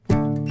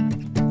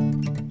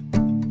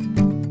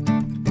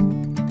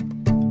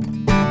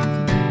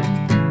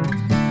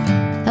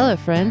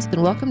Hello, friends,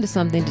 and welcome to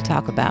Something to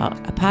Talk About,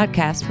 a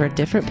podcast where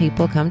different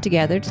people come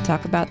together to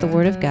talk about the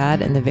Word of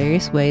God and the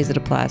various ways it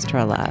applies to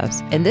our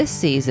lives. In this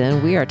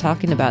season, we are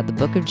talking about the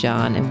book of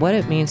John and what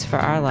it means for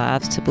our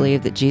lives to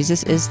believe that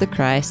Jesus is the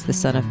Christ, the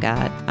Son of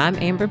God. I'm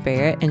Amber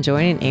Barrett, and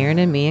joining Aaron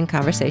and me in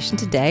conversation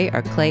today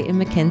are Clay and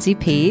Mackenzie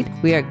Peed.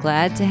 We are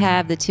glad to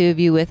have the two of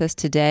you with us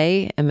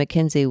today. And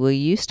Mackenzie, will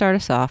you start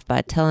us off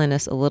by telling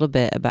us a little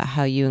bit about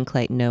how you and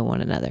Clay know one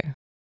another?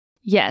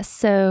 Yes.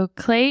 So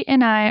Clay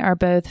and I are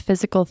both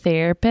physical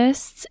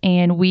therapists,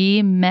 and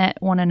we met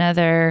one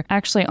another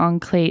actually on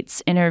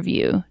Clay's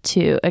interview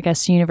to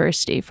Augusta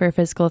University for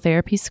physical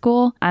therapy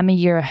school. I'm a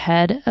year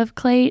ahead of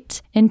Clay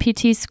in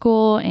PT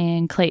school,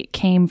 and Clay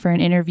came for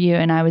an interview,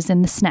 and I was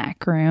in the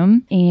snack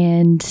room,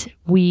 and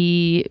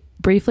we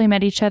briefly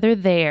met each other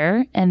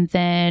there. And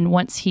then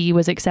once he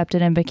was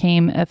accepted and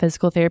became a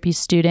physical therapy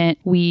student,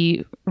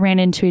 we ran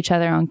into each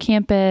other on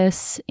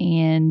campus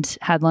and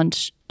had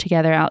lunch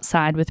together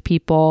outside with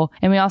people.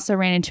 And we also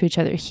ran into each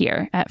other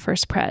here at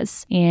First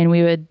Pres. And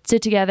we would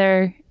sit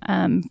together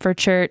for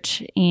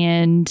church,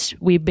 and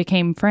we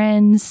became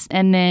friends.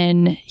 And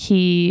then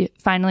he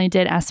finally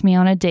did ask me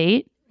on a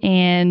date.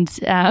 And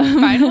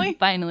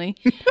finally,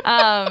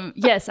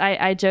 yes,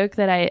 I joke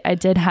that I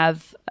did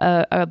have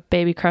a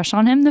baby crush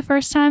on him the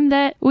first time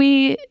that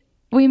we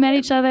met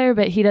each other,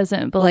 but he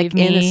doesn't believe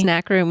me. Like in the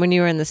snack room, when you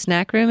were in the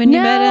snack room and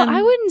you met him? No,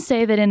 I wouldn't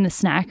say that in the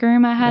snack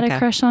room I had a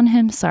crush on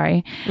him.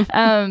 Sorry.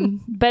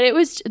 But it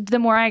was the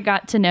more I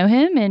got to know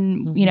him,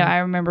 and, you know, I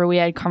remember we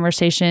had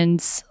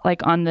conversations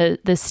like on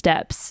the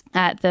steps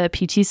at the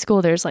PT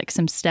school. There's like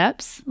some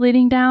steps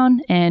leading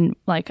down, and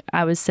like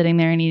I was sitting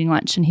there and eating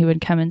lunch, and he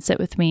would come and sit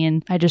with me.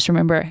 And I just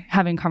remember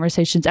having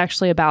conversations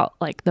actually about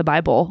like the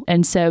Bible.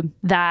 And so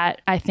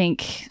that, I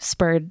think,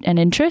 spurred an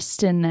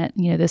interest in that,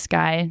 you know, this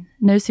guy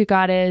knows who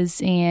God is.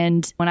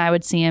 And when I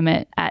would see him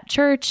at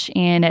church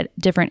and at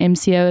different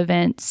MCO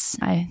events,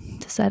 I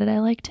decided I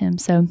liked him.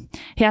 So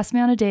he asked me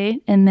on a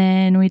date, and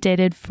then we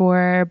dated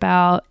for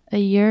about a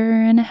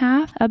year and a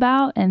half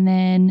and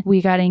then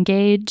we got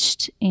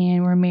engaged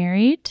and were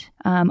married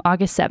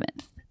August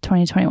 7th,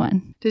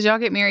 2021. Did y'all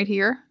get married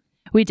here?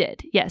 We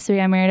did. Yes. Yeah, so we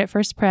got married at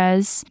First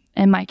Pres,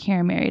 and Mike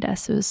Heron married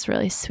us. It was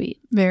really sweet.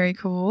 Very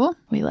cool.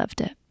 We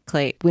loved it.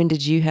 Clay, when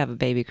did you have a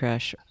baby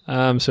crush?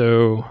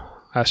 So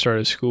I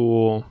started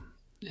school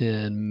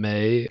in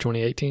May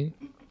 2018,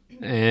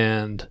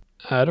 and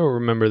I don't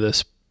remember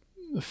this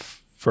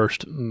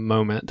first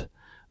moment,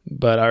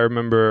 but I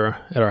remember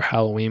at our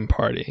Halloween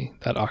party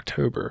that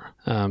October,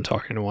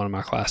 talking to one of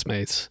my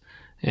classmates,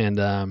 and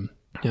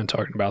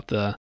talking about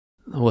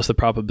what's the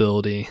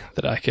probability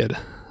that I could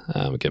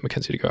get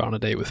Mackenzie to go on a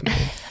date with me.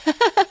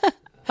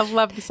 I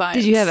love the science.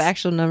 Did you have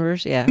actual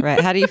numbers? Yeah, right.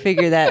 How do you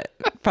figure that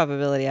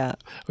probability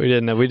out? We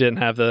didn't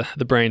have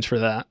the brains for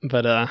that,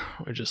 but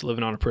we're just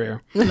living on a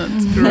prayer.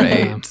 That's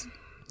great.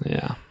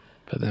 Yeah.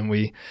 But then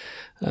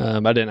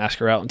I didn't ask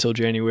her out until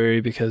January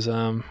because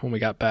when we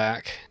got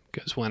back,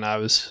 because when I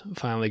was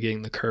finally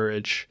getting the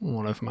courage,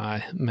 one of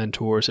my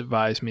mentors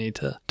advised me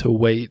to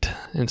wait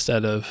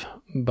instead of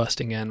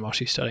busting in while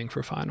she's studying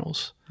for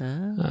finals.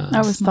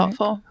 That was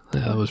thoughtful.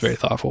 Yeah, that was very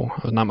thoughtful.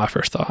 It was not my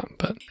first thought,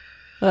 but...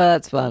 Well,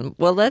 that's fun.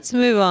 Well, let's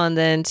move on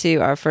then to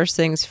our first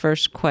things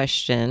first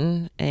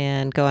question,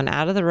 and going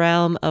out of the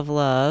realm of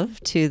love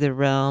to the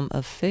realm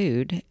of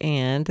food.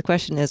 And the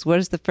question is, what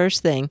is the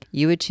first thing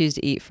you would choose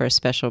to eat for a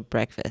special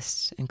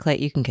breakfast? And Clay,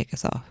 you can kick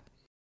us off.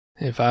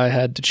 If I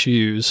had to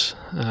choose,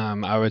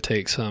 I would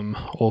take some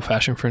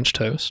old-fashioned French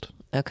toast.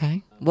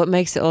 Okay. What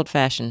makes it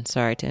old-fashioned?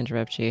 Sorry to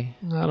interrupt you.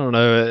 I don't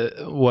know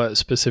what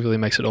specifically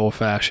makes it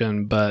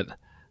old-fashioned, but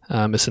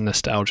it's a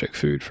nostalgic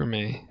food for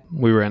me.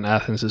 We were in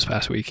Athens this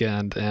past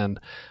weekend, and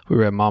we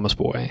were at Mama's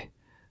Boy,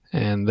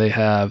 and they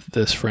have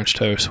this French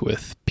toast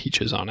with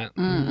peaches on it.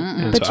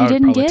 And but so you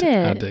didn't get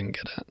it. I didn't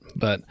get it,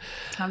 but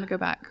time to go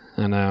back.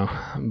 I know,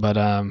 but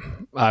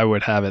I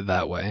would have it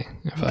that way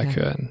if I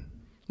could.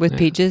 With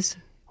peaches?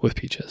 With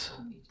peaches.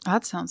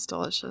 That sounds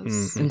delicious.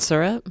 Mm-hmm. And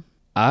syrup?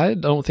 I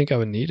don't think I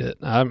would need it.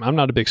 I'm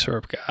not a big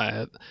syrup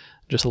guy.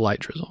 Just a light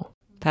drizzle.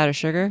 Powdered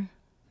sugar?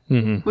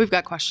 Mm-hmm. We've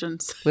got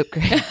questions. Whipped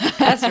cream.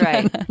 That's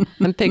right.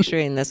 I'm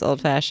picturing this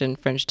old-fashioned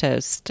French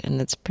toast,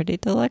 and it's pretty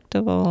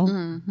delectable.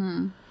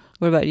 Mm-hmm.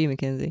 What about you,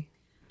 Mackenzie?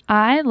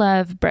 I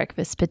love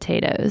breakfast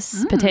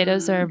potatoes.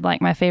 Potatoes are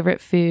like my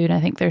favorite food. I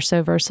think they're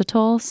so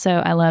versatile. So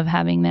I love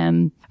having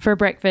them for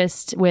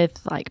breakfast with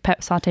like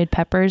sauteed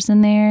peppers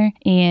in there.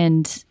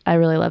 And I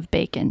really love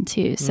bacon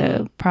too.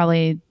 So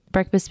probably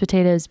breakfast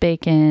potatoes,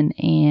 bacon,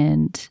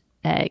 and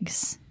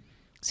eggs.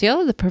 So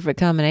y'all are the perfect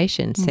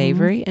combination,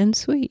 savory and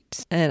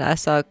sweet. And I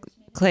saw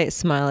Clay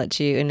smile at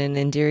you in an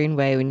endearing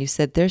way when you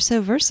said they're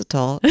so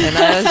versatile. And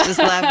I was just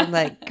laughing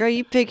like, girl,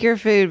 you pick your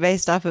food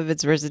based off of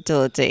its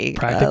versatility.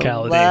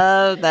 Practicality. I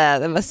love that.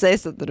 That must say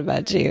something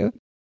about you.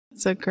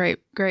 It's a great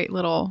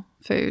little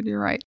food. You're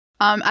right.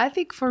 I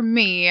think for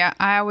me,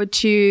 I would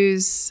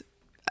choose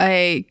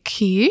a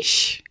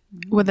quiche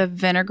with a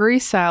vinegary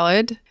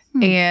salad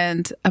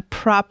and a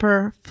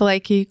proper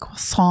flaky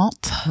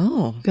croissant.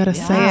 Oh, Gotta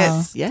say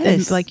it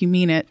Yes. like you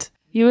mean it.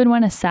 You would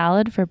want a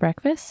salad for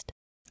breakfast?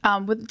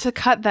 To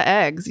cut the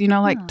eggs,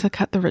 to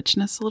cut the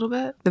richness a little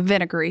bit. The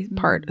vinegary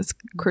part is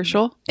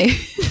crucial.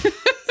 It's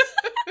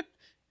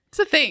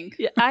a thing.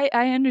 Yeah,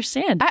 I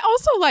understand. I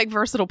also like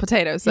versatile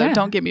potatoes, so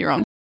don't get me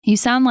wrong. You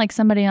sound like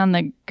somebody on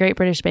the Great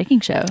British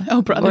Baking Show.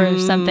 Oh, brother. Or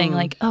something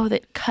like,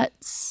 that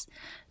cuts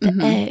the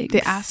eggs.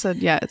 The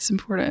acid, it's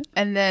important.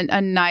 And then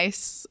a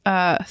nice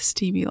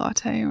steamy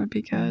latte would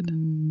be good.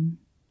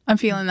 I'm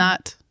feeling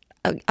that.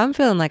 I'm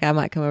feeling like I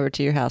might come over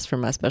to your house for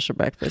my special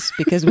breakfast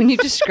because when you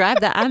describe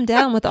that, I'm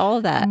down with all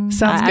of that.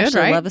 Sounds I good,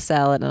 actually right? love a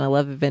salad and I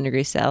love a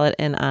vinegary salad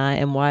and I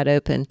am wide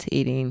open to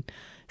eating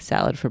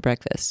salad for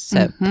breakfast.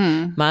 So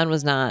mine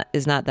is not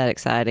that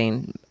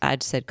exciting. I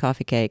just said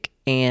coffee cake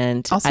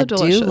and also I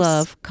delicious. do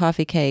love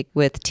coffee cake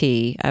with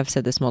tea. I've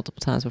said this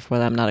multiple times before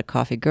that I'm not a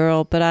coffee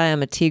girl, but I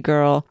am a tea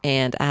girl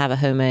and I have a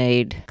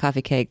homemade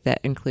coffee cake that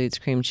includes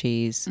cream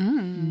cheese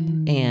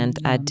and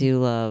I do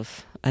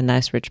love a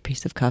nice rich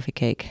piece of coffee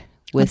cake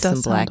with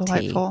some black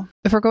tea.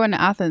 If we're going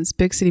to Athens,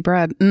 Big City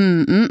Bread.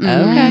 Okay.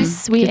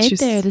 Yes, we Get ate you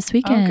there this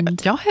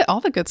weekend. Y'all hit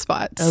all the good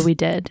spots. Oh, we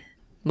did.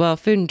 Well,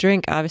 food and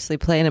drink obviously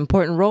play an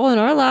important role in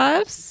our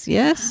lives.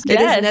 Yes. It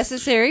Yes. is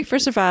necessary for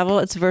survival.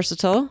 It's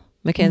versatile,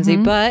 Mackenzie,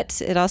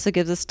 but it also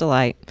gives us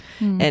delight.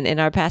 And in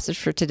our passage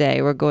for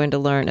today, we're going to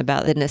learn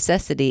about the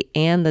necessity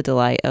and the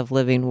delight of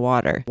living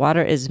water.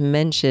 Water is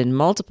mentioned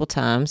multiple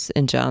times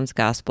in John's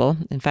gospel.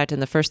 In fact, in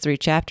the first 3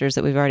 chapters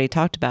that we've already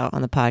talked about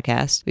on the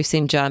podcast, we've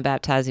seen John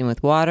baptizing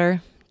with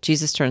water.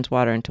 Jesus turns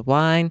water into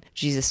wine.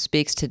 Jesus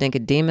speaks to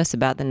Nicodemus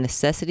about the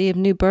necessity of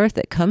new birth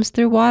that comes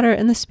through water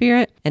and the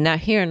Spirit. And now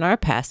here in our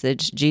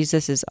passage,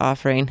 Jesus is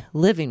offering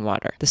living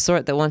water, the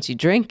sort that once you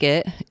drink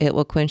it, it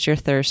will quench your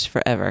thirst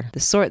forever, the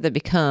sort that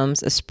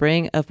becomes a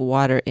spring of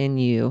water in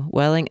you,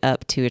 welling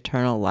up to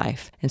eternal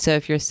life. And so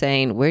if you're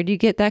saying, where do you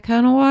get that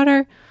kind of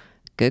water?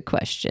 Good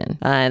question.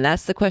 And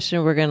that's the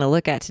question we're going to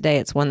look at today.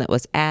 It's one that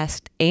was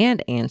asked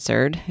and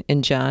answered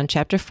in John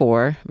chapter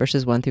 4,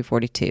 verses 1 through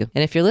 42.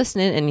 And if you're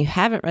listening and you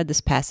haven't read this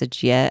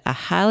passage yet, I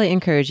highly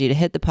encourage you to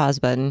hit the pause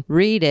button,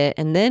 read it,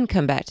 and then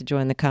come back to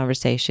join the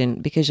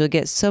conversation because you'll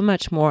get so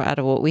much more out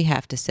of what we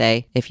have to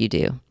say if you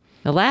do.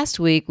 Now, last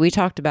week, we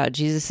talked about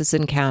Jesus'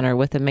 encounter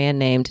with a man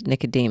named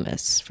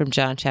Nicodemus from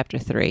John chapter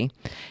 3.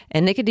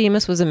 And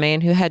Nicodemus was a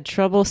man who had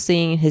trouble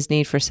seeing his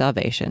need for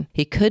salvation.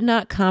 He could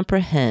not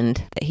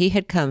comprehend that he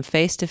had come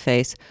face to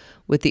face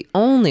with the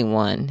only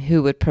one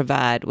who would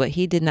provide what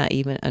he did not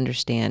even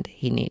understand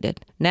he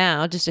needed.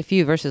 Now, just a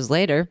few verses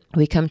later,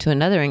 we come to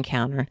another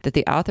encounter that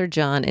the author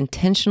John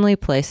intentionally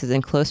places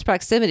in close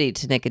proximity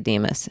to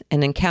Nicodemus,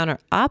 an encounter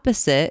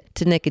opposite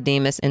to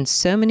Nicodemus in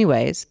so many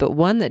ways, but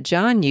one that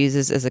John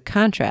uses as a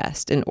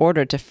contrast in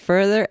order to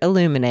further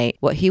illuminate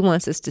what he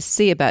wants us to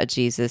see about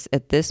Jesus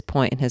at this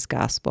point in his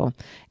gospel.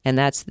 And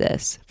that's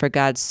this: for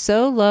God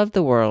so loved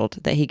the world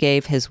that he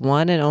gave his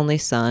one and only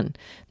Son,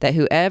 that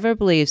whoever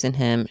believes in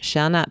him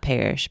shall not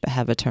perish but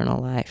have eternal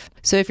life.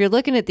 So if you're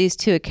looking at these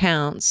two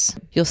accounts,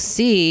 you'll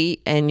see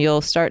and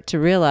you'll start to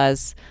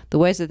realize the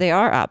ways that they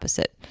are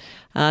opposite.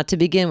 To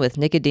begin with,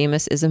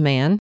 Nicodemus is a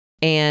man,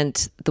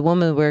 and the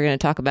woman we're going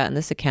to talk about in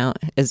this account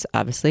is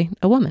obviously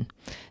a woman.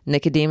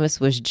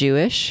 Nicodemus was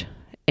Jewish,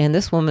 and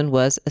this woman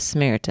was a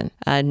Samaritan.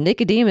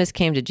 Nicodemus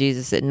came to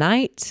Jesus at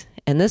night,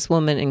 and this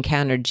woman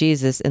encountered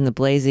Jesus in the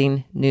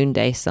blazing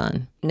noonday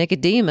sun.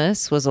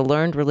 Nicodemus was a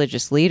learned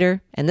religious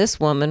leader, and this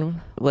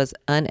woman was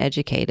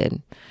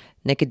uneducated.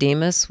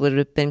 Nicodemus would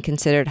have been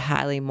considered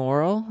highly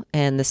moral,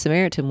 and the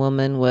Samaritan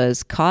woman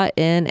was caught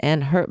in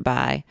and hurt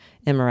by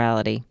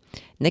immorality.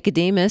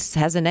 Nicodemus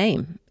has a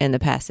name in the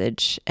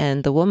passage,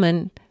 and the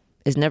woman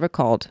is never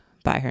called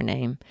by her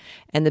name.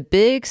 And the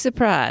big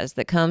surprise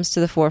that comes to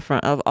the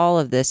forefront of all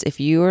of this, if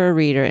you are a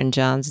reader in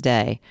John's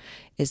day,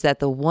 is that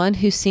the one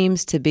who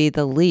seems to be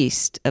the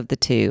least of the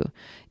two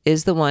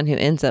is the one who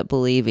ends up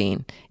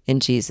believing in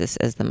Jesus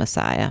as the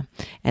Messiah.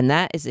 And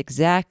that is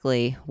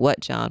exactly what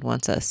John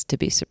wants us to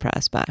be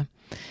surprised by.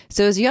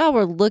 So as y'all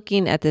were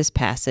looking at this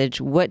passage,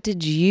 what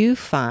did you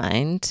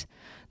find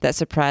that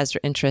surprised or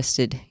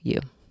interested you?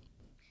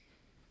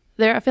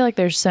 I feel like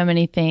there's so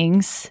many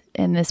things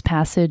in this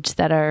passage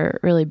that are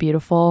really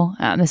beautiful.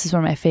 This is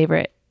one of my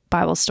favorite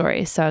Bible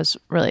stories, so I was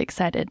really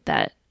excited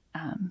that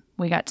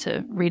we got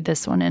to read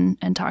this one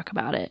and talk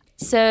about it.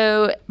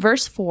 So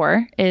verse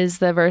 4 is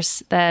the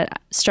verse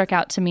that struck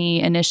out to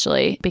me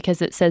initially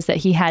because it says that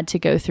he had to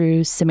go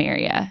through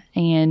Samaria.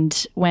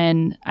 And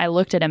when I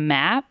looked at a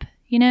map,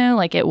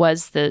 like it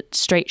was the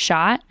straight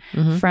shot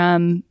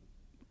from,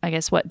 I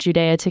guess,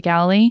 Judea to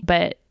Galilee,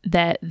 but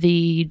that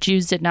the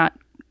Jews did not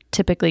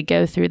typically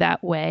go through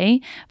that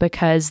way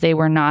because they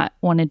were not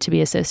wanted to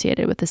be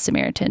associated with the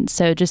Samaritans.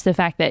 So just the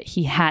fact that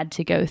he had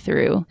to go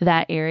through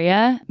that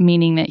area,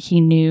 meaning that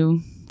he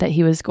knew that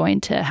he was going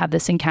to have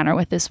this encounter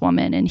with this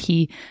woman and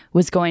he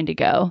was going to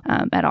go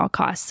at all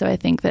costs. So I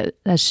think that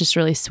that's just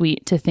really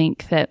sweet to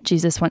think that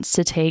Jesus wants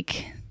to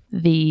take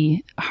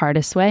the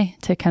hardest way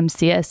to come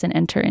see us and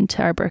enter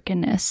into our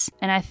brokenness.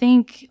 And I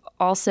think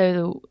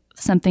also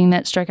something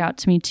that struck out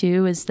to me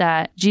too is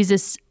that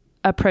Jesus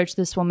approach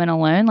this woman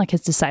alone. Like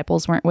his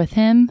disciples weren't with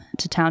him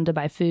to town to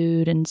buy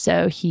food. And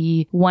so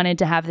he wanted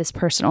to have this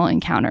personal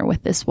encounter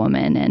with this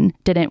woman and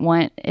didn't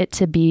want it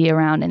to be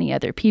around any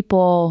other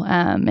people.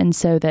 And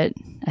so that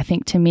I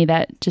think to me,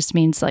 that just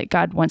means like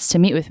God wants to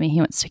meet with me. He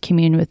wants to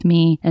commune with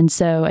me. And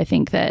so I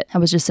think that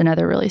was just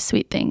another really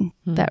sweet thing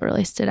that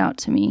really stood out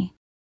to me.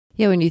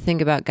 Yeah, when you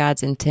think about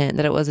God's intent,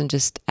 that it wasn't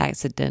just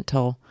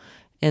accidental,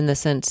 in the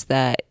sense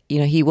that,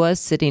 he was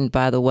sitting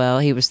by the well,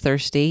 he was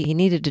thirsty, he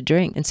needed to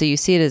drink. And so you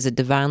see it as a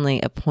divinely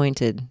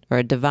appointed or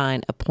a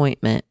divine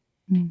appointment.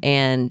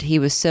 And he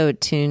was so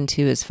attuned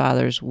to his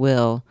Father's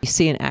will. You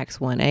see in Acts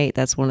 1:8,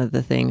 that's one of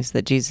the things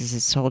that Jesus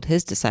has told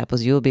his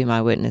disciples, you will be my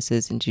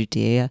witnesses in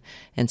Judea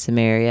and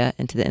Samaria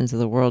and to the ends of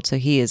the world. So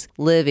he is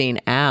living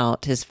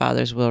out his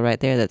Father's will right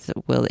there. That's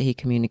the will that he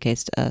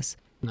communicates to us.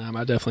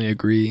 I definitely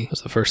agree.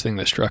 The first thing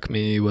that struck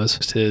me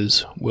was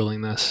his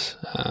willingness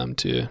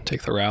to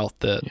take the route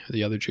that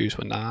the other Jews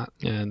would not,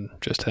 and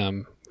just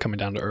him coming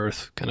down to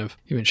earth, kind of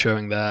even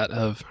showing that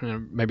of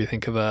maybe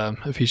think of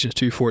Ephesians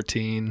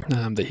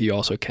 2:14, that he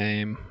also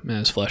came in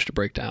his flesh to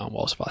break down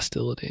walls of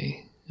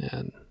hostility.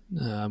 And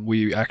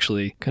we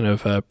actually kind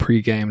of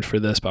pre-gamed for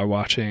this by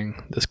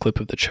watching this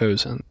clip of The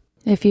Chosen.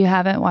 If you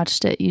haven't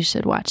watched it, you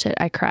should watch it.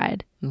 I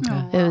cried. Okay. Oh,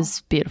 wow. It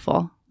was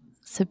beautiful.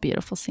 It's a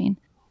beautiful scene.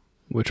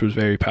 Which was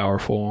very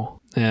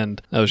powerful.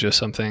 And that was just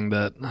something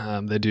that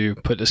they do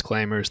put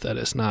disclaimers that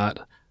it's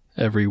not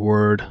every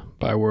word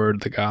by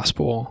word the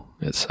gospel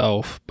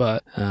itself,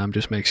 but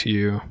just makes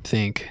you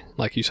think,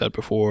 like you said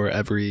before,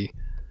 everything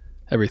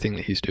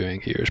that he's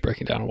doing here is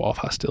breaking down a wall of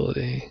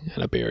hostility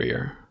and a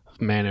barrier of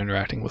man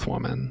interacting with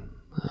woman,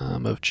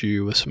 of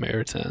Jew with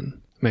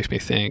Samaritan. It makes me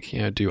think,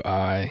 do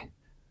I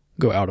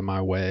go out of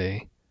my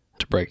way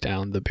to break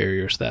down the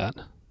barriers that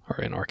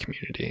are in our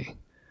community?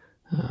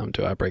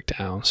 Do I break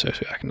down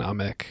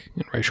socioeconomic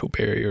and racial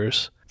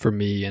barriers for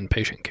me in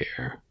patient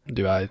care?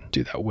 Do I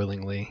do that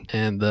willingly?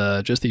 And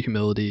just the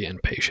humility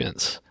and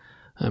patience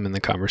in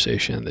the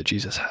conversation that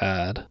Jesus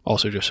had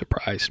also just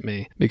surprised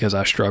me, because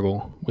I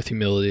struggle with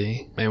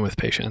humility and with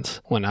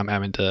patience when I'm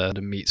having to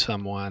meet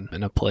someone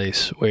in a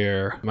place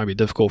where it might be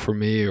difficult for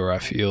me, or I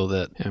feel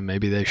that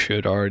maybe they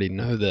should already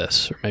know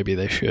this, or maybe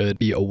they should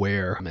be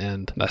aware,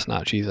 and that's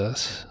not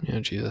Jesus.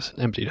 Jesus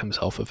emptied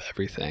himself of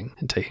everything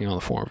and taking on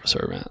the form of a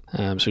servant.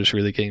 So just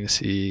really getting to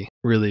see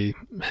really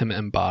him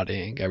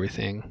embodying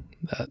everything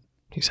that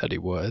he said he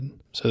would.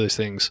 So those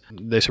things,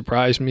 they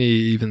surprised me,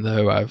 even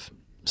though I've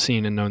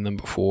seen and known them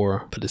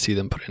before, but to see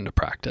them put into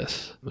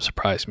practice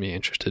surprised me,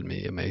 interested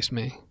me, amazed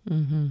me.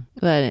 Mm-hmm.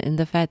 But and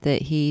the fact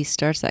that he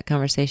starts that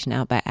conversation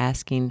out by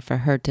asking for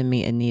her to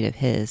meet a need of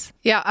his.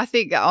 Yeah, I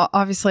think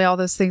obviously all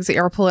those things that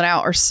you're pulling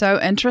out are so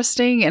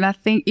interesting. And I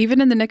think even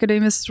in the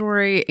Nicodemus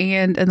story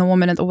and in the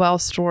woman at the well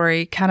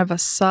story, kind of a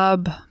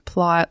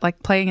subplot,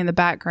 like playing in the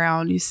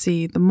background, you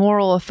see the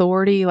moral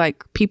authority,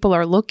 like people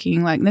are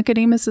looking, like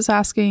Nicodemus is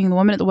asking, the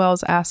woman at the well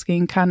is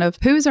asking, kind of,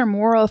 who's our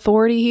moral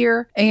authority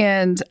here?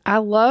 And I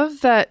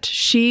love that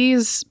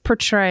she's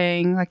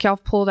portraying, like y'all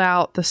have pulled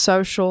out the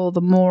social,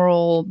 the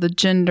moral, the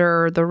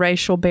gender, the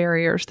racial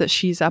barriers that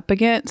she's up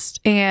against.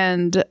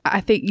 And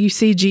I think you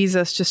see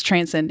Jesus just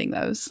transcending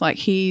those. Like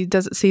he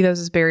doesn't see those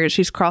as barriers.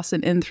 She's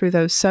crossing in through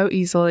those so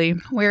easily.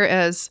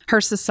 Whereas her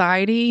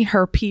society,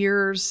 her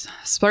peers,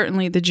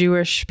 certainly the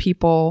Jewish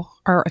people,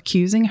 are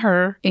accusing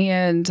her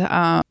and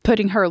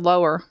putting her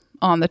lower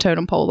on the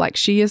totem pole. Like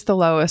she is the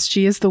lowest,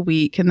 she is the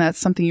weak. And that's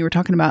something you were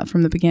talking about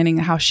from the beginning,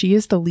 how she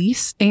is the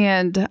least.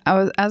 And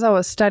as I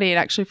was studying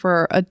actually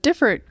for a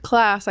different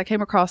class, I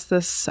came across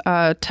this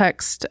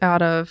text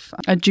out of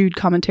a Jude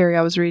commentary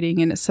I was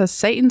reading. And it says,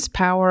 Satan's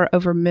power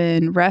over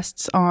men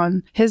rests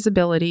on his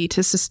ability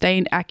to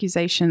sustain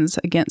accusations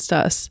against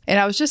us. And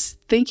I was just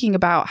thinking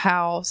about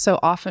how so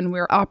often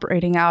we're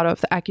operating out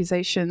of the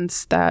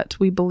accusations that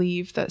we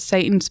believe that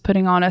Satan's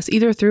putting on us,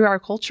 either through our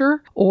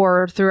culture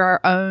or through our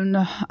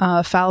own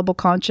fallible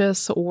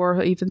conscience,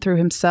 or even through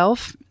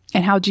himself.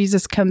 And how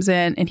Jesus comes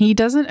in and he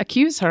doesn't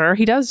accuse her.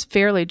 He does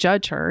fairly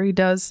judge her. He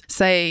does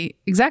say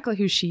exactly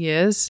who she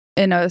is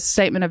in a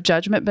statement of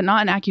judgment, but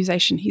not an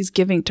accusation. He's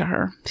giving to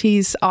her.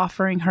 He's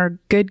offering her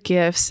good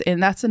gifts.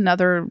 And that's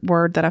another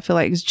word that I feel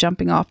like is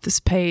jumping off this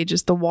page,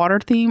 is the water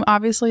theme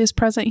obviously is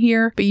present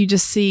here, but you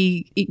just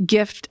see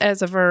gift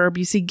as a verb.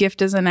 You see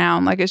gift as a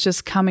noun. Like it's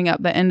just coming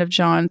up the end of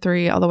John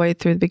 3 all the way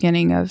through the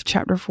beginning of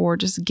chapter 4.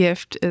 Just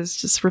gift is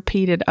just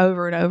repeated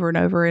over and over and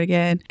over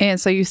again. And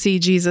so you see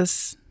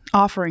Jesus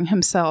offering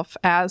himself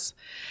as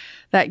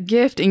that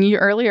gift. And you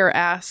earlier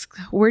asked,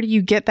 where do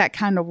you get that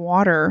kind of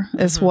water,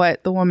 is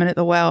what the woman at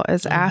the well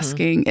is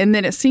asking. And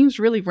then it seems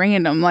really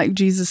random, like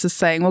Jesus is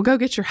saying, well, go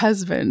get your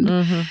husband.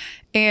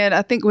 And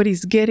I think what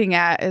he's getting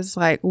at is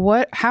like,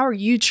 how are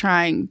you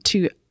trying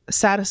to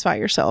satisfy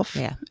yourself?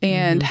 Yeah.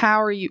 And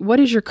what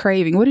is your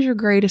craving? What is your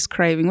greatest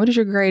craving? What is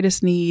your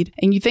greatest need?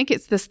 And you think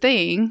it's this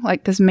thing,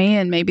 like this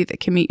man maybe, that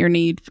can meet your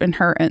need in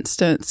her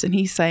instance. And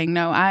he's saying,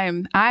 no, I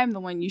am the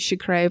one you should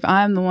crave.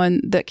 I'm the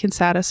one that can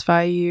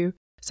satisfy you.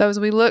 So as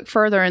we look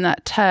further in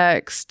that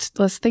text,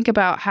 let's think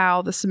about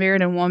how the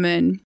Samaritan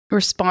woman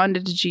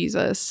responded to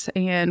Jesus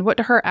and what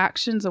do her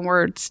actions and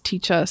words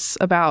teach us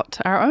about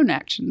our own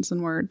actions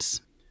and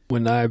words.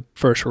 When I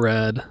first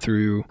read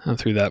through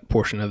that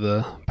portion of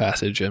the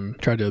passage and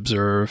tried to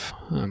observe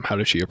how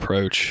did she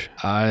approach,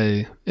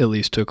 I at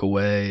least took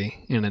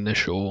away an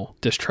initial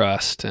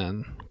distrust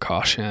and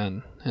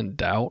caution and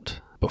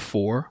doubt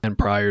before and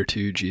prior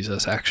to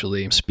Jesus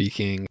actually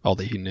speaking all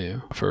that he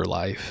knew for her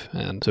life.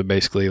 And so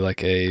basically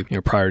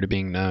prior to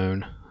being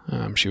known,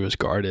 she was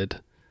guarded.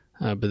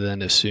 But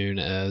then as soon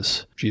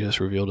as Jesus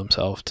revealed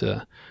himself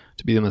to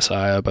be the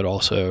Messiah, but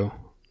also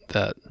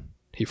that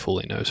he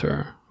fully knows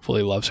her,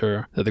 fully loves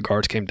her, that the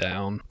guards came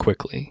down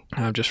quickly.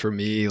 Just for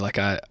me,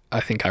 I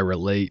think I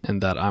relate in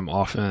that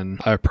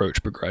I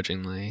approach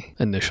begrudgingly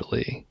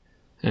initially.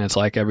 And it's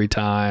like every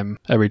time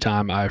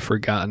I've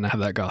forgotten, I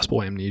have that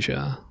gospel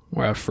amnesia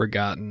where I've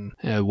forgotten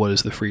what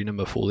is the freedom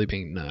of fully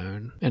being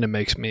known. And it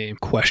makes me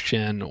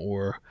question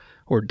or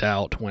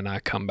doubt when I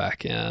come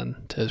back in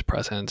to his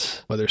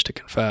presence, whether it's to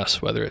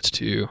confess, whether it's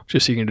to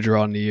just seeking to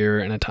draw near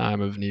in a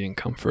time of needing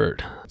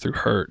comfort through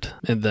hurt.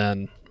 And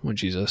then when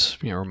Jesus,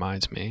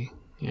 reminds me,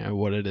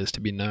 what it is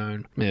to be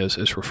known,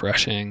 it's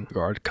refreshing.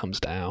 Guard comes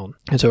down.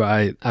 And so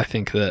I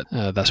think that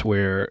that's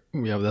where,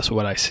 that's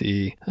what I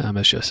see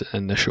as just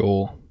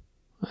initial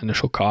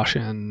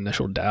caution,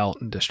 initial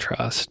doubt and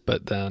distrust.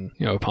 But then,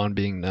 upon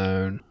being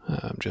known,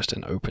 just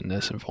an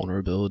openness and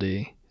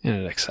vulnerability and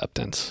an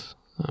acceptance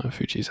of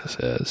who Jesus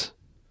is.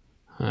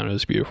 And it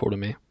was beautiful to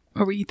me.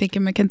 What were you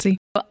thinking, Mackenzie?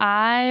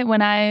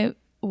 When I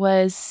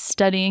was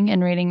studying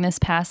and reading this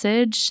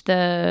passage,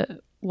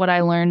 what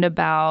I learned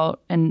about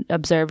and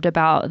observed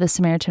about the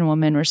Samaritan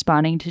woman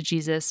responding to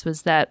Jesus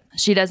was that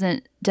she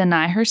doesn't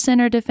deny her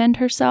sin or defend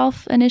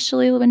herself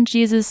initially when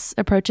Jesus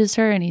approaches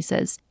her and he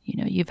says,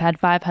 you've had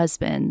 5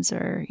 husbands,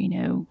 or,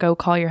 go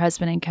call your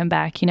husband and come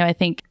back. I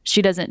think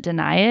she doesn't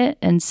deny it.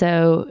 And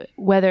so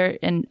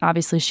and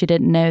obviously she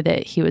didn't know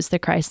that he was the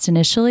Christ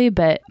initially,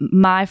 but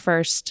my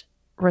first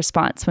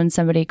response when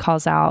somebody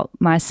calls out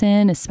my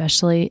sin,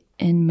 especially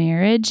in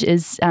marriage,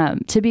 is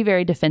to be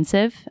very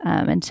defensive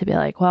and to be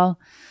like, well,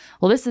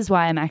 this is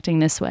why I'm acting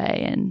this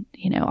way, and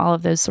all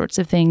of those sorts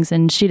of things.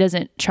 And she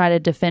doesn't try to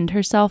defend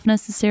herself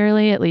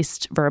necessarily, at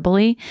least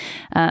verbally.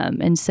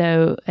 And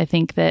so I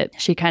think that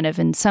she kind of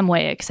in some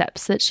way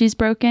accepts that she's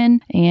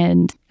broken.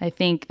 And I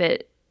think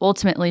that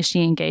ultimately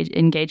she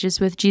engages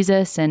with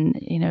Jesus,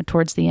 and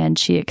towards the end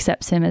she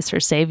accepts him as her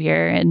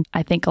savior. And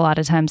I think a lot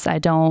of times I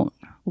don't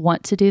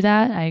want to do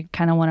that. I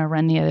kind of want to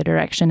run the other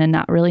direction and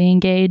not really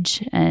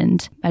engage,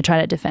 and I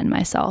try to defend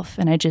myself,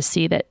 and I just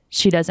see that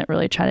she doesn't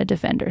really try to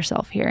defend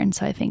herself here. And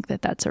so I think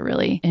that that's a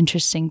really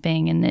interesting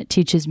thing, and it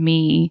teaches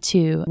me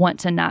to want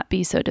to not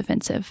be so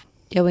defensive.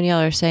 Yeah, when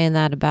y'all are saying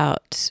that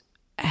about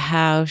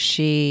how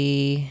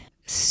she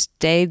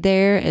stayed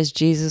there as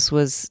Jesus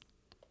was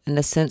in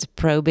a sense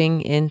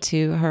probing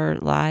into her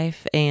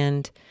life,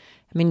 and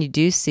you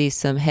do see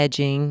some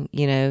hedging,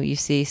 you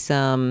see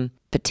some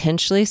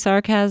potentially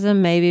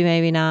sarcasm,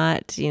 maybe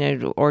not,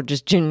 or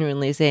just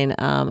genuinely saying,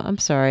 I'm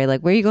sorry,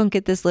 where are you going to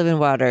get this living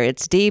water?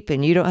 It's deep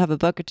and you don't have a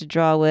bucket to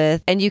draw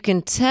with. And you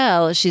can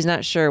tell she's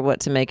not sure what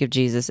to make of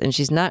Jesus, and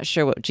she's not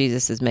sure what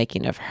Jesus is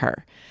making of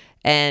her.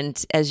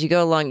 And as you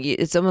go along,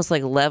 it's almost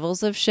like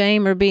levels of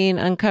shame are being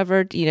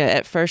uncovered.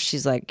 At first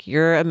she's like,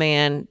 you're a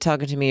man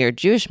talking to me, you're a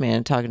Jewish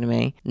man talking to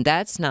me.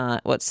 That's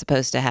not what's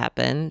supposed to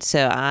happen.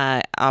 So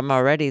I'm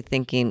already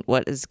thinking,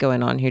 what is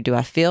going on here? Do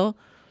I feel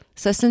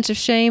a sense of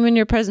shame in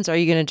your presence? Are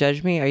you going to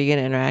judge me? Are you going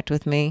to interact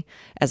with me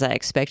as I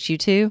expect you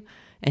to?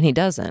 And he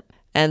doesn't.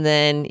 And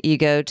then you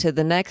go to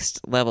the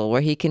next level where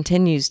he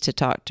continues to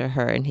talk to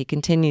her, and he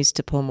continues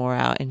to pull more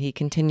out, and he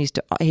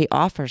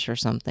offers her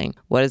something.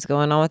 What is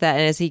going on with that?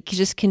 And as he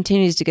just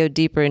continues to go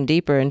deeper and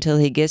deeper until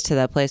he gets to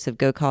that place of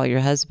go call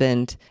your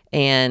husband,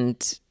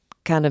 and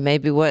kind of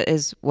maybe what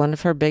is one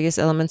of her biggest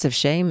elements of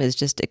shame is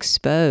just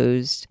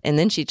exposed. And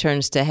then she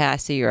turns to, hey, I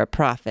see you're a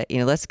prophet.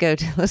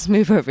 Let's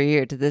move over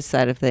here to this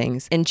side of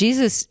things. And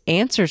Jesus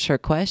answers her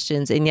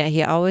questions, and yet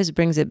he always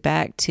brings it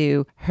back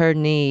to her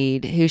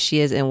need, who she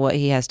is, and what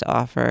he has to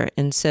offer.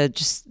 And so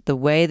just the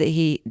way that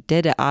he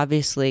did it,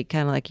 obviously,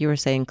 kind of like you were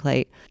saying,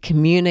 Clay,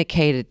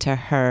 communicated to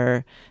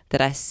her that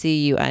I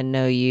see you, I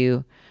know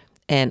you,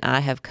 and I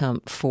have come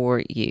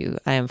for you.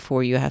 I am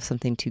for you. I have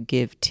something to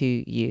give to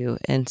you.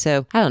 And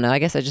so, I don't know, I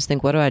guess I just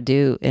think, what do I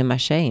do in my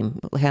shame?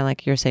 Kind of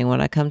like you're saying,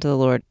 when I come to the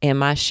Lord and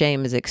my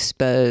shame is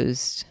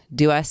exposed,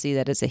 do I see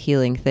that as a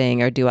healing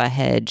thing, or do I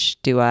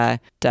hedge? Do I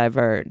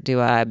divert? Do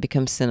I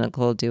become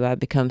cynical? Do I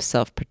become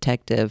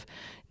self-protective,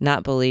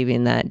 not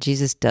believing that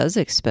Jesus does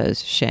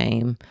expose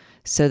shame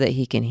so that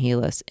he can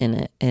heal us in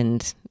it?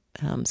 And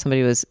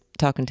somebody was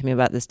talking to me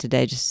about this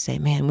today, just to say,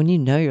 man, when you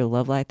know you're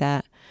loved like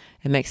that,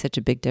 it makes such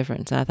a big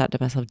difference. And I thought to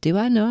myself, do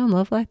I know I'm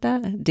loved like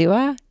that? Do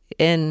I?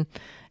 And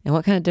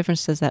what kind of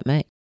difference does that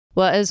make?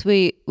 Well, as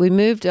we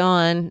moved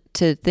on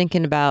to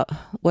thinking about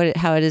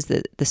how it is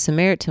that the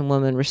Samaritan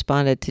woman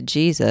responded to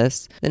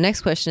Jesus, the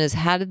next question is,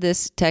 how did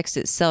this text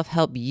itself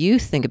help you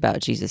think about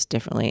Jesus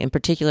differently? In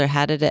particular,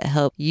 how did it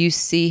help you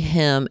see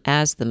him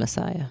as the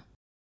Messiah?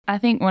 I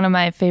think one of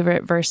my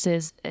favorite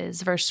verses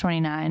is verse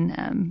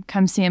 29.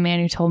 Come see a man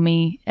who told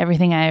me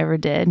everything I ever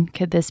did.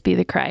 Could this be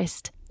the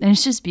Christ? And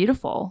it's just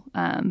beautiful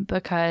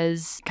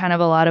because kind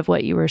of a lot of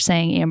what you were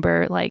saying,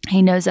 Amber, like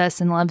he knows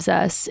us and loves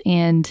us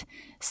and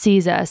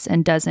sees us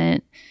and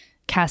doesn't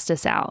cast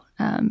us out.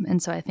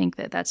 And so I think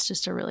that that's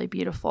just a really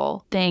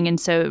beautiful thing. And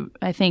so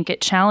I think it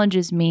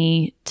challenges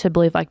me to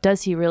believe, like,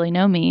 does he really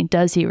know me?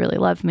 Does he really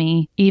love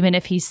me? Even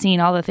if he's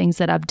seen all the things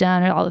that I've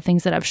done or all the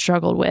things that I've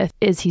struggled with,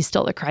 is he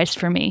still the Christ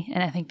for me?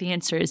 And I think the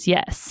answer is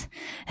yes.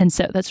 And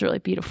so that's really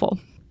beautiful.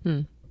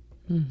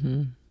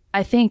 Mm-hmm.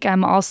 I think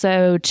I'm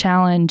also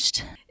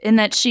challenged in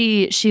that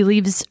she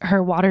leaves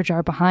her water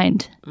jar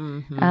behind.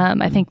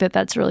 I think that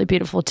that's really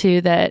beautiful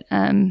too, that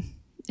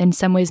in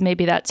some ways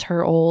maybe that's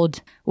her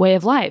old way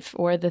of life,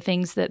 or the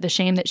things that the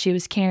shame that she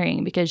was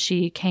carrying, because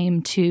she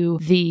came to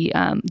the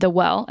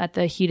well at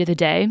the heat of the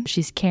day.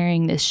 She's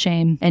carrying this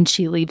shame and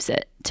she leaves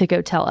it to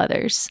go tell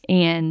others.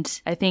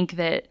 And I think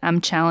that I'm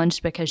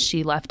challenged because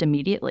she left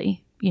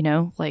immediately. You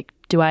know, like,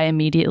 do I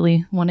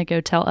immediately want to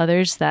go tell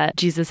others that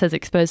Jesus has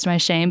exposed my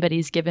shame, but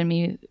he's given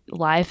me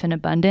life and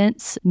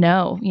abundance?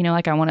 No, you know,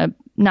 like I want to,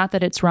 not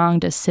that it's wrong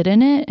to sit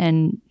in it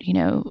and, you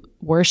know,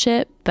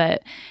 worship,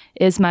 but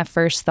is my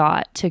first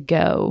thought to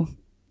go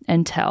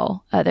and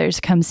tell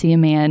others, come see a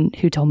man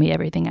who told me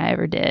everything I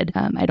ever did.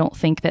 I don't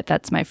think that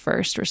that's my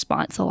first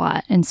response a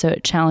lot. And so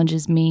it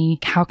challenges me.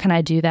 How can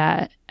I do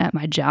that at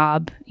my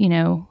job? You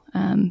know,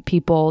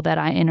 people that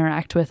I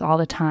interact with all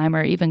the time,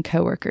 or even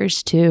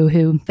coworkers too,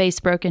 who face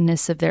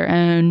brokenness of their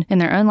own in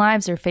their own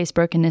lives, or face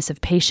brokenness of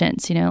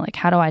patience. You know, like,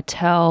 how do I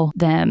tell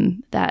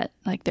them that,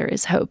 like, there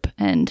is hope?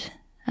 And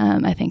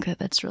I think that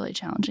that's really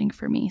challenging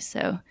for me.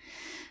 So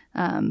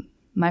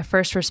my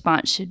first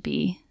response should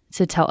be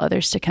to tell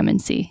others to come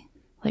and see,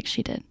 like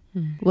she did.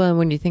 Well, and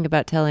when you think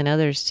about telling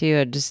others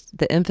too, just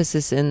the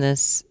emphasis in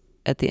this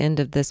at the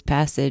end of this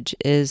passage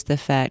is the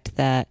fact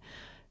that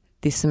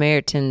the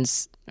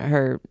Samaritans,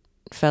 her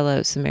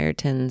fellow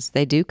Samaritans,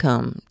 they do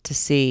come to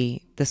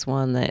see this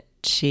one that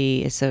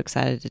she is so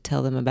excited to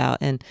tell them about.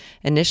 And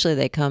initially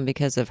they come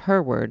because of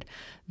her word,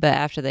 but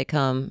after they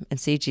come and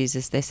see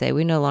Jesus, they say,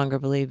 we no longer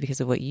believe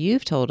because of what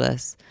you've told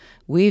us.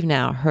 We've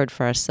now heard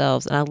for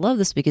ourselves. And I love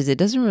this because it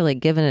doesn't really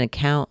give an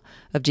account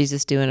of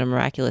Jesus doing a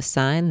miraculous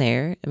sign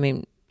there. I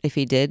mean, if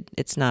he did,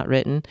 it's not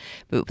written,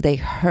 but they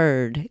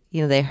heard,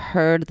 they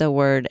heard the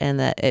word, and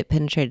that it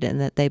penetrated, and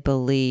that they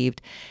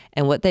believed.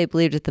 And what they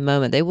believed at the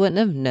moment, they wouldn't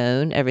have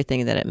known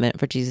everything that it meant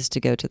for Jesus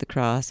to go to the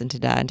cross and to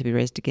die and to be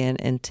raised again,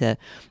 and to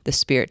the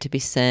Spirit to be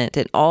sent,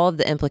 and all of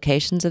the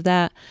implications of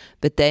that.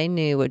 But they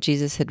knew what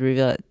Jesus had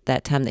revealed at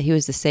that time, that he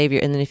was the Savior.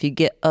 And then if you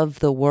get of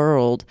the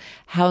world,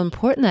 how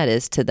important that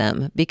is to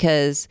them,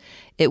 because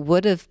it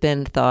would have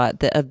been thought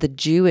that of the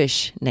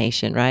Jewish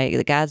nation, right?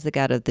 The God's the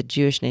God of the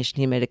Jewish nation.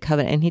 He made a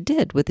covenant, and he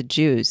did with the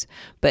Jews,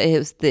 but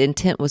the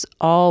intent was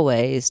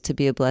always to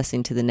be a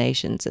blessing to the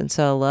nations. And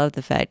so I love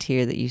the fact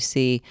here that you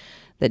see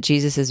that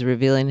Jesus is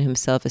revealing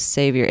himself as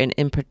Savior, and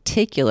in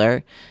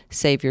particular,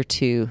 Savior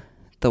to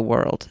the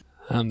world.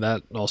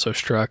 That also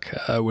struck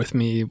with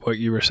me what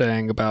you were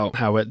saying about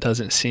how it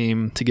doesn't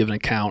seem to give an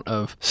account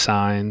of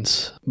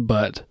signs,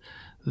 but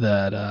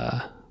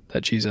that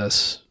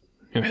Jesus,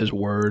 his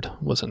word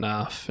was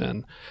enough.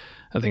 And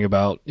I think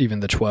about even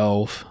the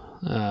 12,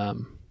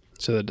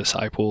 so the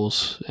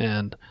disciples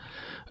and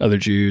other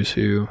Jews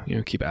who,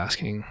 keep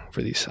asking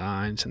for these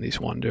signs and these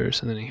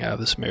wonders. And then you have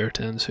the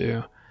Samaritans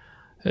who,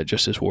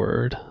 just his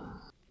word.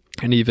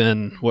 And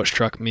even what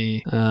struck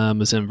me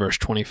is in verse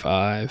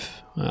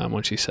 25,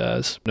 when she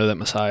says, know that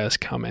Messiah is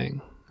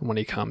coming. And when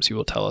he comes, he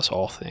will tell us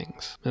all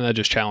things. And that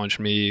just challenged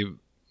me.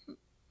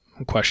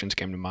 Questions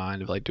came to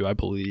mind of, like, do I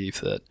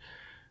believe that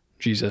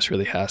Jesus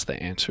really has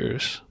the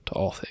answers to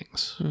all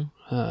things?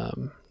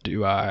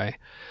 Do I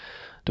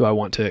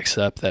want to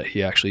accept that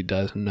he actually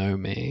does know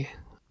me?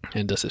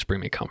 And does this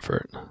bring me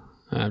comfort?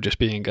 Just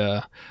being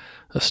a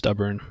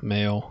stubborn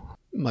male,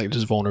 like,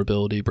 does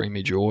vulnerability bring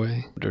me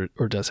joy,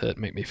 or does it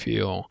make me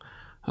feel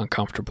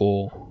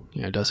uncomfortable?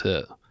 Does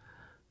it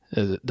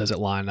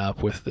line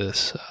up with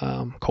this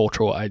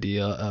cultural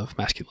idea of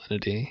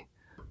masculinity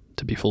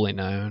to be fully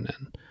known?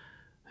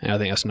 And I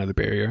think that's another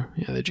barrier,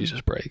 that Jesus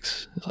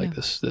breaks. It's like,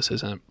 this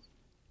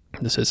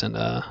isn't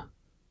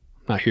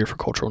not here for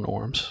cultural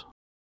norms.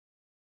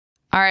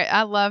 All right.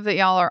 I love that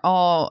y'all are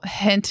all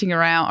hinting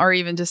around, or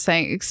even just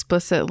saying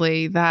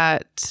explicitly,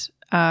 that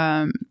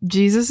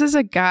Jesus is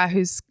a guy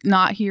who's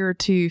not here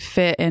to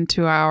fit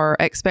into our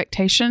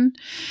expectation.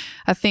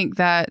 I think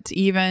that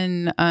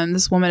even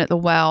this woman at the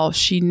well,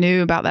 she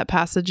knew about that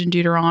passage in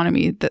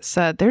Deuteronomy that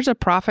said there's a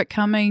prophet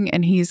coming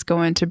and he's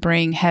going to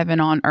bring heaven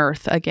on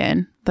earth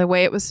again. the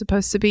way it was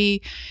supposed to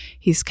be.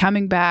 He's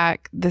coming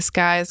back. This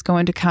guy is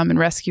going to come and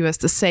rescue us.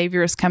 The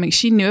Savior is coming.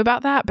 She knew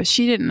about that, but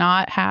she did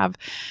not have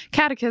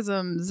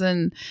catechisms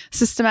and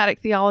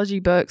systematic theology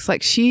books.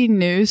 Like, she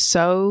knew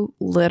so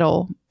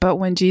little. But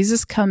when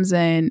Jesus comes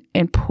in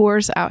and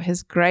pours out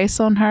his grace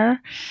on her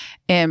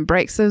and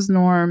breaks those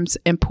norms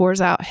and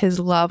pours out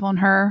his love on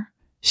her,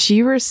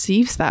 she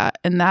receives that.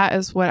 And that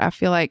is what I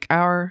feel like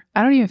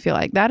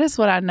that is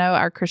what I know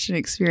our Christian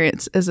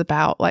experience is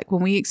about. Like,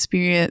 when we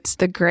experience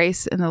the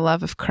grace and the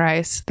love of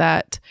Christ,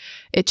 that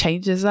it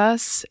changes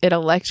us, it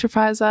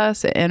electrifies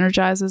us, it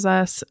energizes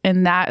us.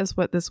 And that is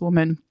what this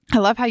woman, I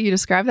love how you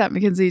describe that,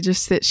 Mackenzie,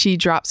 just that she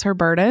drops her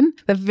burden.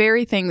 The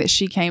very thing that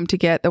she came to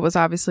get that was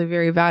obviously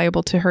very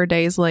valuable to her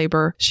day's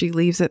labor, she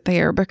leaves it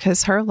there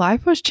because her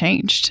life was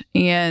changed,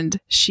 and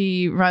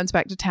she runs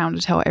back to town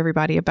to tell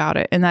everybody about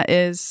it. And that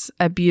is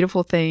a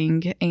beautiful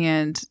thing.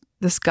 And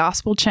this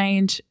gospel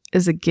change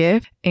is a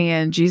gift.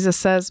 And Jesus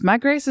says, my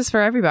grace is for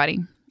everybody,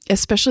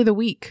 especially the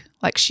weak.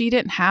 Like, she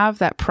didn't have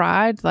that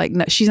pride. Like,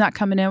 no, she's not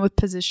coming in with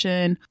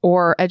position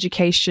or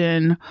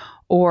education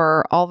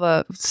or all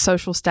the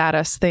social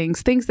status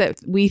things that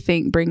we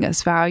think bring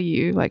us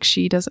value. Like,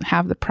 she doesn't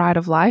have the pride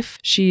of life.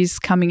 She's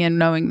coming in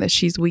knowing that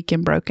she's weak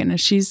and broken.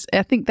 And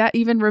I think that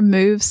even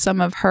removes some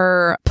of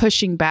her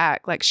pushing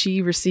back. Like,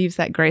 she receives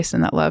that grace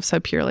and that love so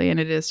purely. And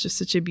it is just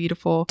such a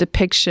beautiful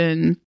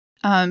depiction.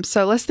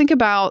 So let's think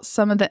about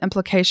some of the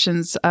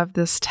implications of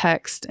this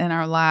text in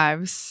our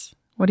lives.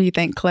 What do you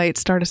think, Clay?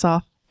 Start us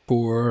off.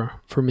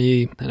 For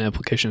me, and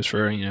implications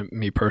for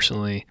me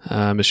personally,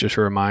 it's just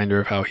a reminder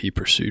of how he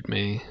pursued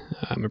me.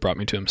 It brought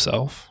me to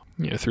himself,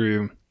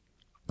 through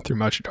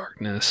much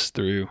darkness,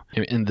 through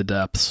in the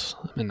depths,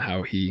 and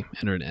how he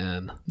entered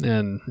in,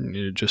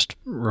 and just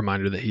a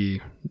reminder that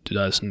he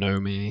does know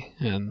me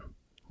and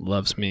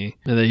loves me,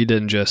 and that he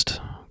didn't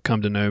just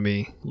come to know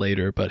me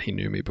later, but he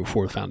knew me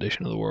before the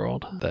foundation of the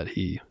world. That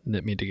he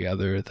knit me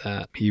together.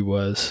 That he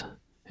was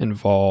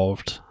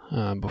involved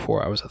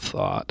before I was a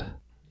thought.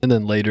 And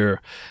then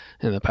later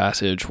in the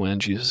passage, when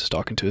Jesus is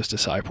talking to his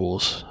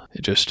disciples,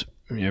 it just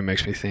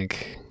makes me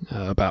think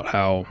about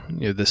how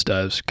this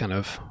does kind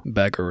of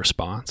beg a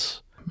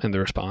response, and the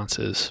response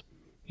is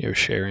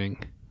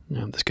sharing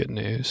this good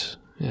news,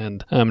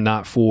 and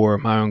not for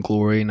my own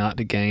glory, not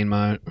to gain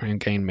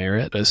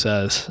merit. It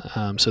says,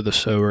 so the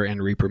sower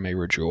and reaper may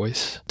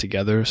rejoice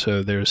together.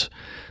 So there's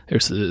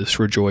this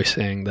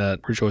rejoicing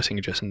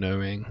in just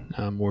knowing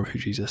more of who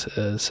Jesus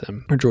is,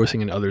 and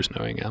rejoicing in others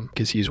knowing him,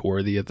 because he's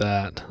worthy of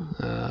that.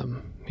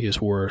 He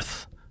is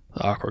worth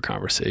the awkward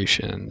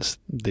conversations,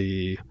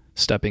 the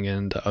stepping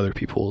into other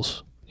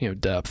people's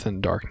depth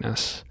and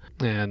darkness.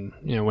 And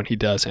when he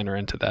does enter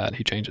into that,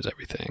 he changes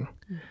everything.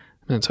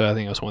 And so I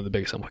think that's one of the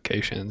biggest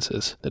implications,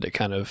 is that it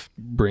kind of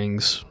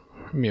brings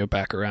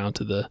back around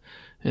to the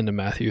end of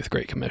Matthew with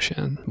Great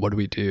Commission. What do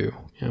we do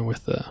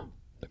with the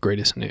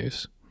greatest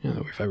news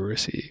that we've ever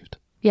received?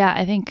 Yeah,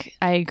 I think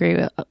I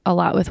agree a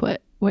lot with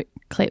what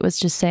Clayt was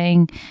just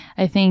saying.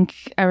 I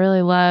think I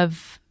really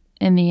love,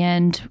 in the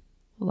end,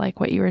 like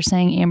what you were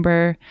saying,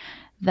 Amber,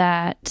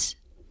 that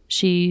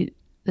the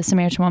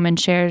Samaritan woman,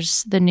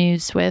 shares the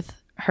news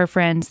with her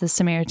friends, the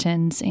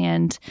Samaritans,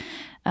 and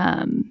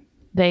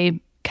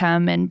they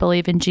come and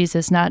believe in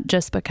Jesus, not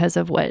just because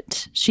of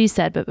what she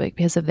said, but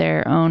because of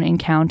their own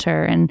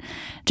encounter, and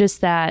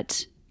just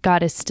that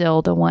God is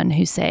still the one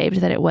who saved,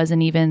 that it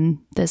wasn't even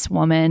this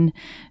woman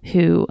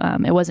who,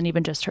 it wasn't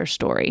even just her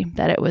story,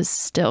 that it was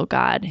still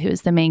God who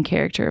is the main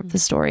character of the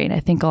story. And I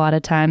think a lot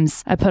of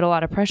times I put a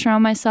lot of pressure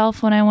on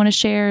myself when I want to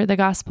share the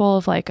gospel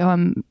of like, oh,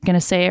 I'm going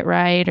to say it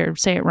right or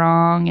say it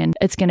wrong, and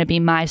it's going to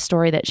be my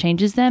story that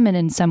changes them. And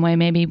in some way,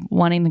 maybe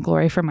wanting the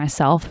glory for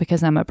myself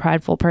because I'm a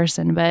prideful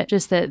person, but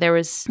just that there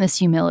was this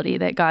humility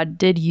that God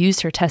did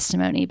use her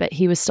testimony, but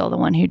he was still the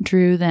one who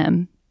drew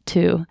them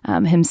to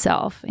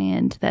himself,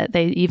 and that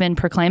they even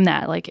proclaim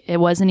that, like, it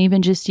wasn't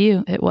even just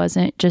you, it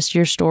wasn't just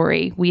your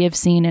story. We have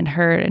seen and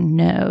heard and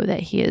know that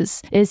he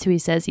is who he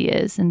says he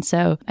is. And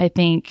so I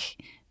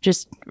think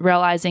just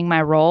realizing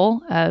my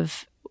role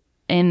of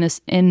in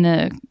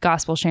the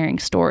gospel sharing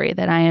story,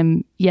 that I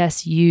am,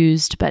 yes,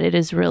 used, but it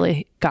is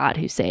really God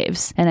who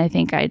saves. And I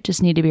think I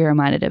just need to be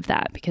reminded of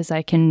that, because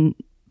I can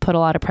put a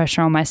lot of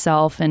pressure on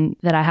myself and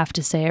that I have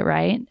to say it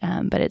right.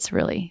 But it's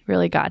really,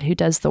 really God who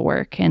does the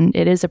work. And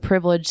it is a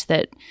privilege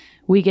that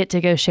we get to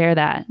go share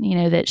that,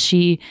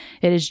 that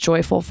it is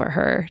joyful for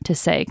her to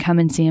say, come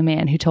and see a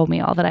man who told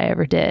me all that I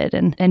ever did,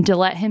 and to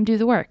let him do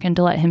the work and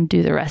to let him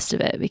do the rest of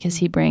it, because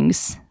he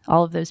brings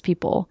all of those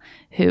people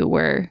who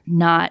were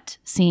not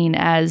seen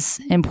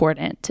as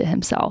important to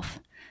himself.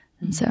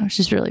 And so it's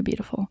just really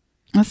beautiful.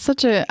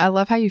 I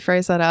love how you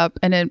phrase that up.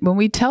 And when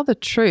we tell the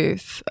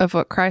truth of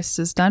what Christ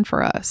has done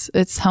for us,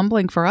 it's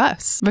humbling for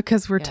us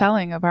because we're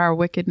telling of our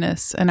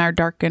wickedness and our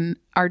darkness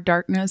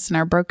and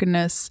our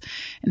brokenness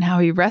and how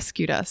he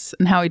rescued us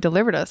and how he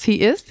delivered us.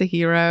 He is the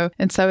hero.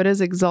 And so it is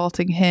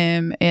exalting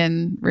him.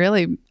 And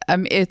really,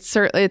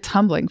 it's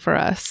humbling for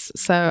us.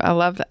 So I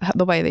love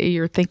the way that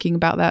you're thinking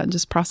about that and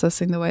just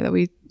processing the way that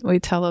we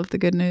tell of the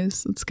good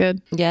news. It's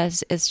good.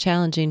 Yes, it's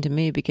challenging to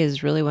me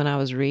because really when I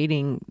was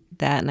reading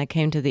that and I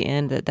came to the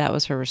end that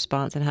was her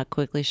response and how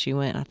quickly she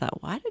went, I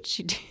thought, why did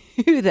she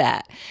do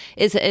that?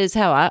 It's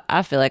how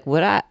I feel like,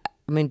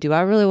 do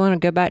I really want to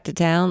go back to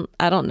town?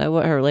 I don't know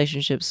what her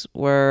relationships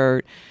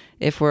were,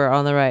 if we're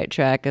on the right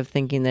track of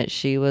thinking that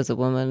she was a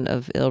woman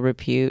of ill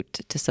repute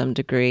to some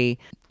degree.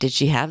 Did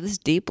she have this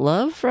deep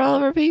love for all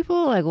of her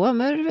people? Like, what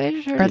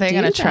motivated her? Are they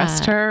going to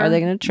trust her? Are they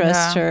going to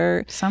trust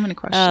her? So many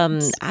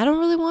questions. I don't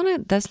really want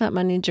to. That's not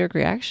my knee-jerk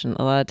reaction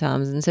a lot of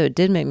times. And so it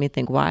did make me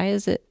think, why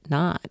is it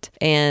not?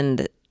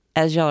 And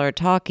as y'all are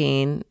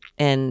talking,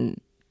 and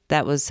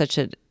that was such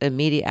an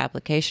immediate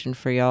application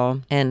for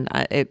y'all, and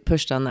it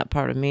pushed on that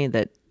part of me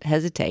that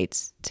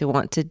hesitates to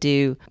want to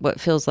do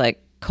what feels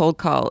like cold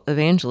call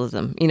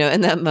evangelism,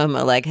 in that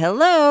moment, like,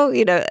 hello,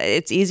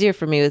 it's easier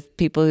for me with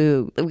people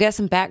who we got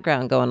some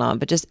background going on,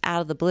 but just out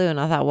of the blue. And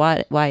I thought,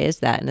 why is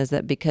that? And is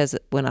that because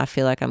when I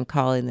feel like I'm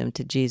calling them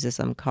to Jesus,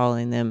 I'm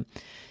calling them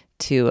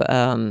to,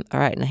 all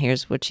right, now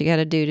here's what you got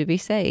to do to be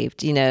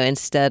saved,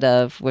 instead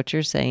of what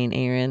you're saying,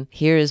 Aaron,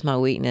 here is my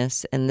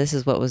weakness and this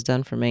is what was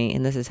done for me.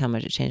 And this is how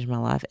much it changed my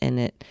life. And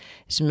it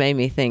just made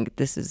me think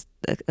this is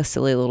a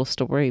silly little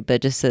story,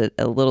 but just a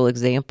little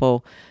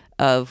example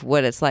of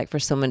what it's like for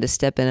someone to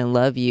step in and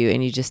love you.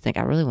 And you just think,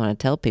 I really want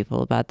to tell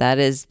people about that,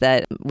 is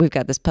that we've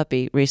got this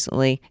puppy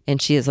recently and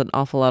she has an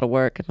awful lot of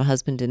work. My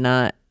husband did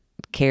not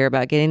care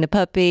about getting a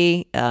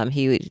puppy.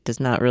 He does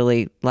not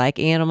really like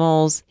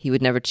animals. He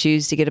would never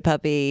choose to get a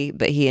puppy,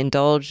 but he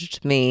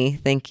indulged me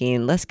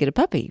thinking, let's get a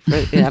puppy.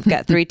 I've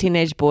got 3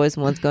 teenage boys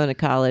and one's going to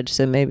college,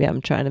 so maybe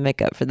I'm trying to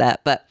make up for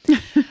that. But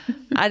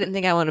I didn't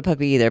think I wanted a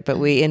puppy either, but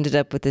we ended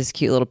up with this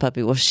cute little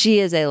puppy. Well, she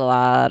is a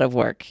lot of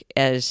work,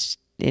 as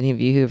any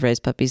of you who've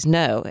raised puppies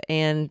know.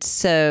 And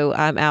so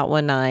I'm out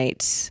one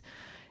night,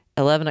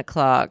 11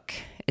 o'clock,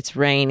 it's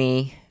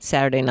rainy,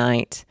 Saturday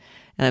night,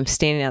 and I'm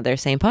standing out there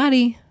saying,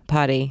 potty,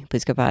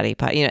 please go potty.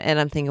 And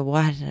I'm thinking,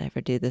 why did I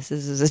ever do this?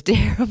 This is a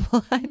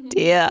terrible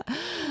idea.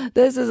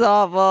 This is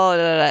awful.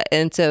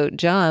 And so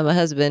John, my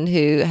husband,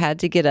 who had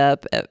to get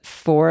up at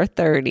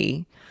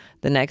 4:30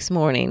 the next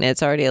morning,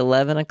 it's already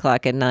 11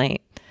 o'clock at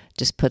night,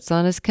 just puts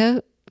on his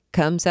coat,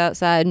 comes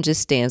outside and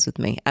just stands with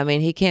me.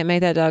 He can't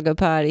make that dog go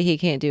potty. He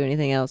can't do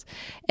anything else.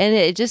 And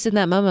it just, in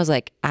that moment, I was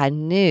like, I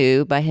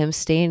knew by him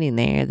standing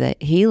there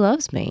that he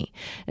loves me.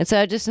 And so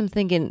I just am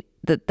thinking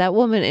that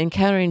woman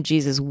encountering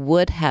Jesus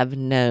would have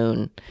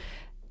known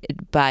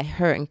by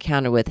her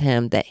encounter with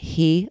him that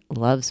he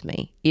loves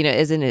me,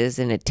 isn't it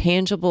in a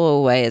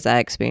tangible way as I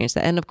experienced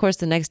that. And of course,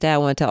 the next day I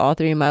went to all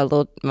 3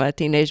 of my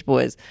teenage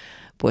boys,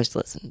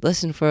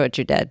 listen for what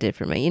your dad did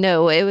for me.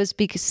 It was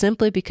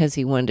simply because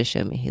he wanted to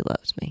show me he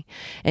loves me.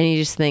 And you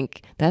just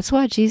think that's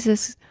why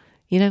Jesus,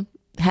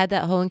 had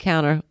that whole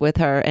encounter with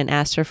her and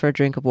asked her for a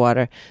drink of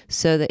water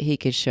so that he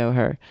could show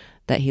her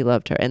that he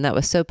loved her. And that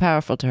was so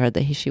powerful to her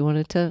that she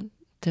wanted to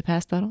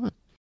pass that on.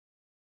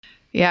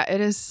 Yeah,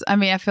 it is.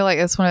 I feel like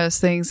it's one of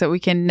those things that we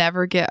can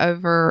never get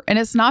over. And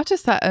it's not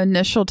just that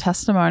initial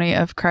testimony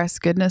of Christ's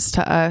goodness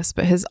to us,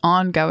 but his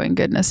ongoing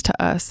goodness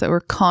to us that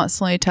we're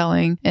constantly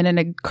telling and in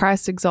a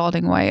Christ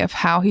exalting way of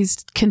how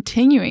he's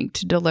continuing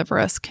to deliver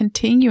us,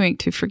 continuing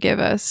to forgive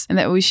us, and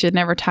that we should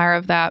never tire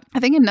of that.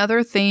 I think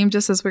another theme,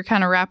 just as we're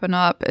kind of wrapping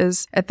up,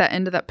 is at the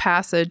end of that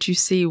passage, you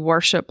see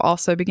worship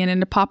also beginning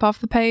to pop off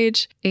the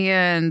page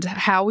and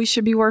how we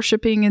should be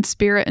worshiping in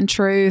spirit and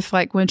truth.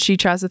 Like when she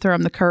tries to throw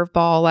him the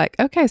curveball, like,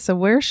 okay, so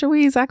where should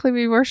we exactly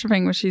be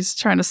worshiping when she's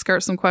trying to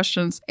skirt some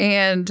questions?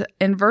 And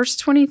in verse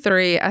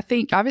 23, I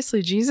think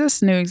obviously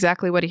Jesus knew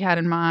exactly what he had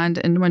in mind.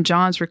 And when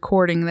John's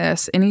recording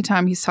this,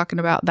 anytime he's talking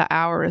about the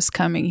hour is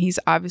coming,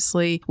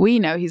 we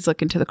know he's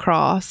looking to the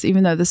cross,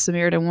 even though the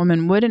Samaritan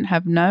woman wouldn't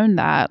have known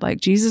that.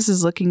 Like Jesus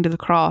is looking to the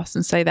cross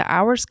and say, the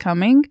hour's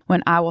coming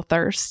when I will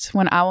thirst,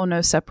 when I will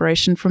know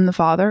separation from the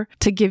Father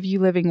to give you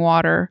living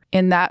water.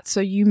 And that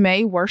so you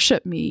may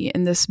worship me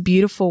in this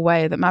beautiful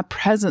way, that my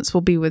presence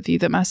will be with you,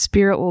 that my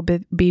spirit will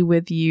be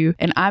with you.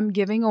 And I'm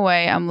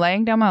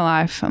laying down my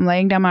life, I'm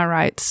laying down my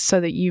rights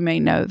so that you may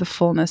know the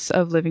fullness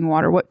of living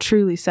water, what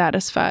truly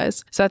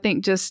satisfies. So I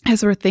think just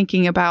as we're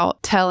thinking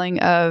about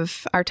telling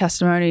of our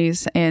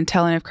testimonies and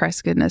telling of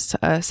Christ's goodness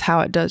to us,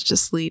 how it does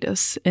just lead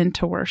us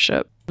into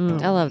worship.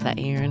 I love that,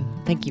 Aaron.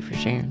 Thank you for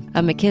sharing.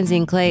 Mackenzie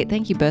and Clay,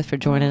 thank you both for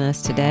joining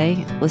us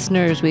today.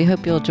 Listeners, we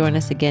hope you'll join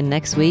us again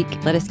next week.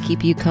 Let us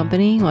keep you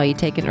company while you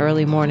take an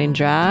early morning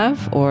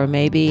drive, or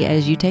maybe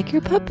as you take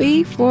your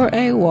puppy for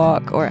a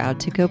walk or out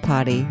to go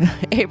potty.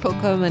 April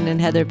Coleman and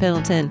Heather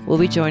Pendleton will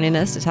be joining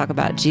us to talk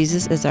about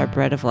Jesus as our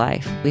bread of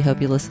life. We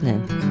hope you listen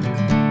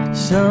in.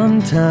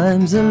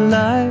 Sometimes the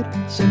light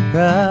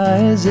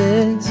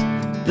surprises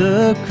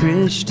the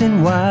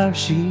Christian wife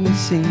she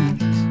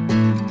sings.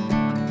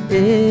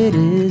 It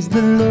is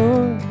the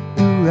Lord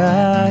who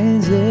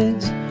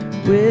rises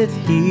with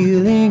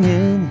healing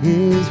in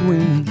his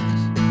wings.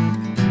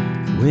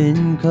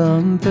 When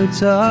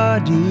comforts are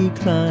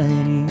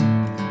declining,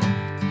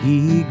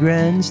 he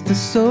grants the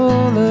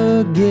soul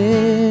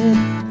again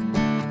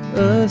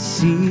a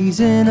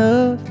season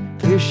of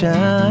clear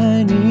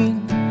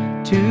shining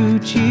to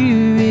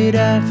cheer it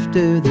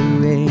after the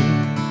rain.